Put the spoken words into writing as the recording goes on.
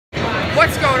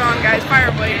What's going on, guys?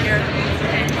 Fireblade here,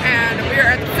 and we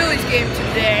are at the Phillies game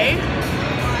today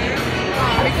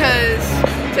because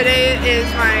today is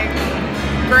my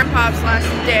grandpa's last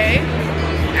day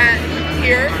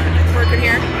working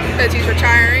here because he's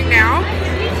retiring now,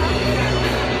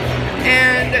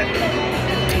 and the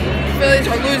Phillies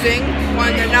are losing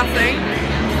 1-0.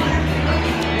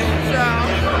 So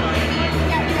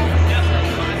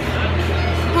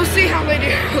we'll see how they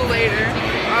do later.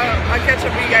 I'll catch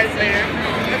up with you guys later.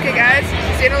 Okay, guys,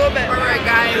 see you in a little bit. Alright,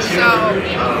 guys, so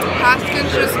Hoskins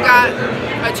just got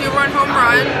a 2-run home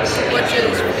run, which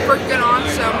is freaking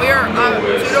awesome. We are up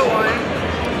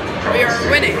 2-1. We are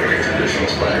winning.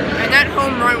 And that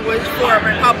home run was for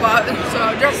my Poppop,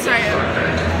 so just saying.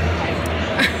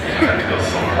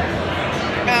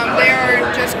 They are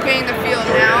just cleaning the field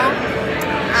now.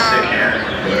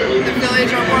 The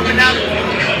Phillies are warming up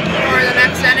for the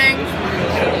next inning.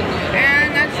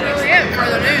 And that's really it for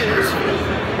the news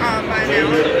by now.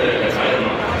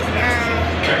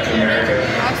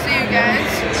 I'll see you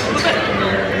guys in a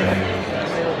little bit.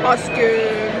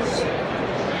 Hoskins.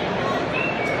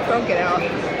 Don't get out.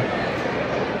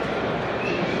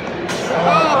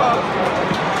 Oh,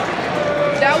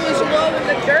 that was low in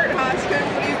the dirt, Hoskins.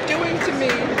 What are you doing to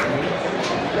me?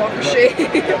 Walk of shame.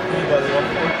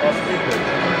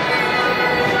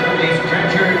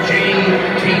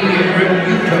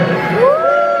 Woo!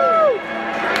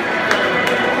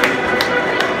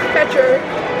 Catcher.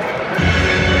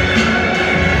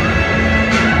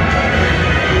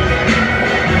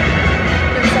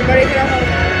 Did somebody hit a home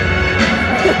run?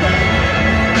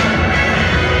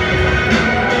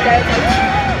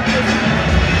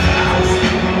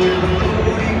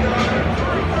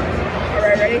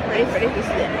 Alright, ready? This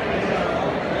is it.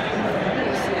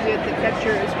 This is it. The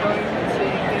catcher is going to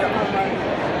get a home run.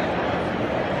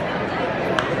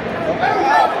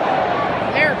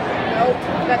 There. Nope.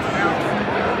 That's an out.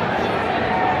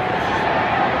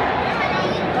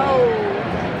 Oh.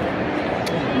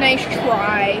 Nice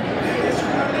try.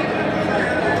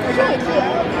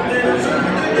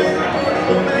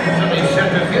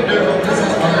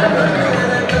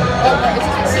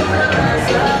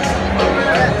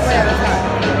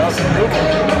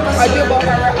 I do ball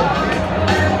right.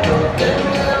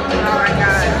 Oh my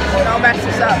god. Don't mess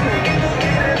this up.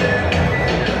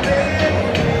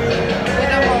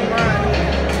 Get a home run.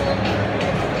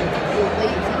 You're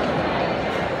lazy.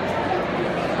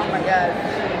 Oh my god.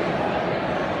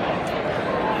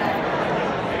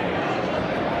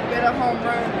 Get a home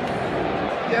run.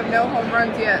 You have no home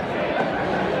runs yet.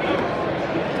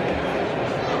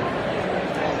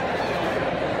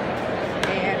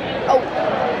 And oh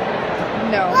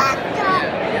no. What the?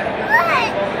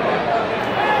 What?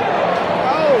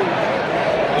 Oh.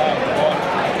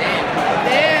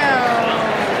 Damn.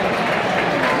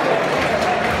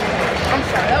 I'm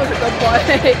sorry, that was a good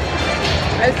play.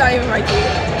 That's not even my team.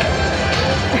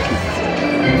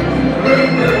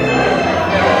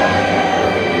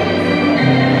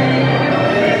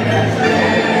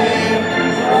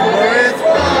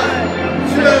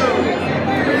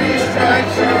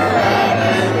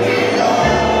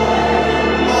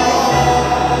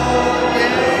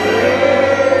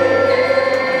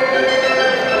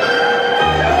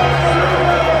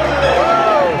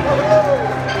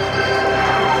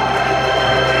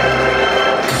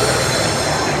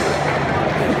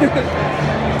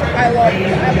 I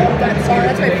love that song.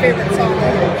 That's my favorite song.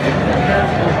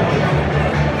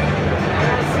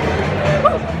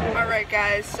 Alright,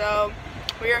 guys, so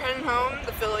we are heading home.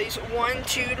 The Phillies won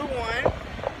 2-1.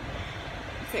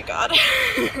 Thank God.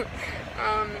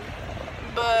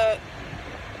 But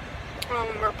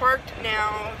we're parked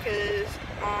now because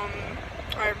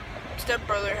our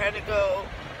stepbrother had to go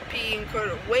pee and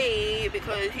couldn't wait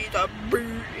because he's a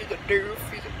doof.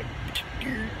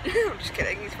 I'm just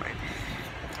kidding, he's fine.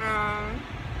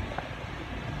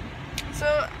 So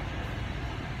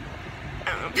I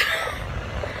don't know.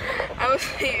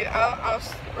 I'll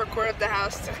record at the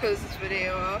house to close this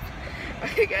video off.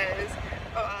 Okay, guys.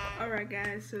 Alright,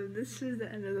 guys. So this is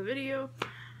the end of the video.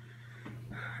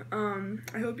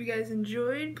 I hope you guys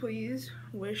enjoyed. Please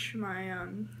wish my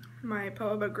my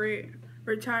Poppop a great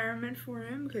retirement for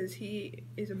him because he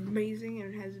is amazing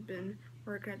and has been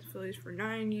working at the Phillies for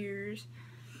 9 years.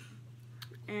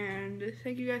 And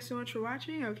thank you guys so much for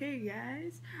watching. Okay,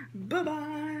 guys.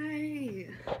 Bye-bye.